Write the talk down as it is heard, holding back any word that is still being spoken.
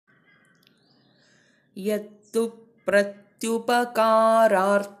यत्तु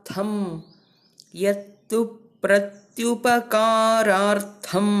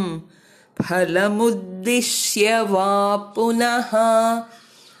प्रत्युपकारार्थं फलमुद्दिश्य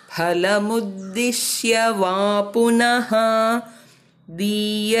वा पुनः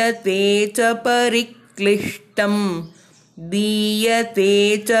दीयते च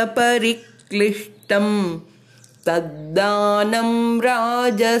परिक्लिष्टं तद्दानं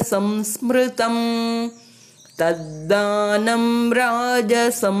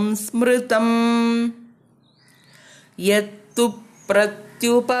राजसंस्मृतम् यत्तु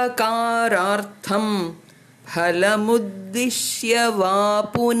प्रत्युपकारार्थं फलमुद्दिश्य वा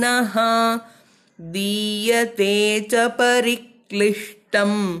पुनः दीयते च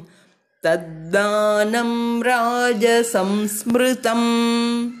परिक्लिष्टं तद्दानं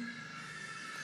राजसंस्मृतम्।